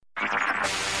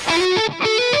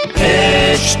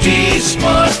HD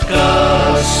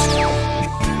Smartcast.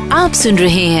 आप सुन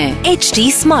रहे हैं HD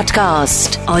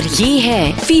Smartcast और ये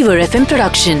है fever FM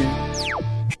production.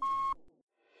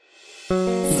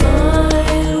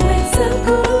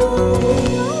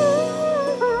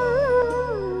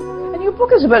 Your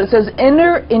book is about, it says,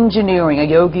 Inner Engineering, a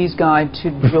yogi's guide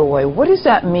to joy. What does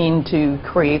that mean to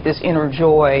create this inner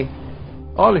joy?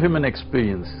 All human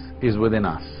experience is within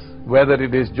us. Whether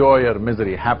it is joy or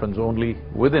misery happens only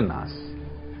within us.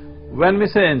 When we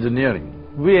say engineering,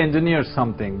 we engineer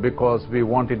something because we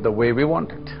want it the way we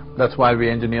want it. That's why we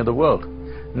engineer the world.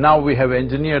 Now we have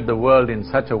engineered the world in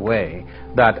such a way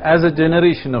that as a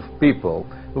generation of people,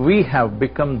 we have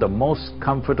become the most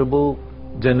comfortable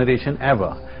generation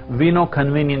ever. We know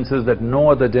conveniences that no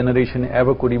other generation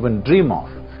ever could even dream of.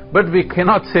 But we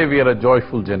cannot say we are a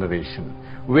joyful generation.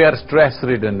 We are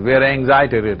stress-ridden, we are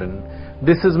anxiety-ridden.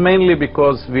 This is mainly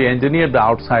because we engineered the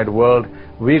outside world,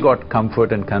 we got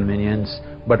comfort and convenience,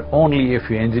 but only if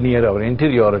we engineer our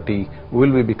interiority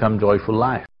will we become joyful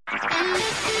life.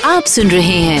 आप सुन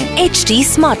रहे हैं HD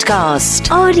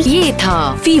Smartcast और ये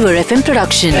था fever FM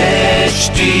production.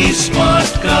 HD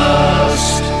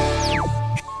Smartcast.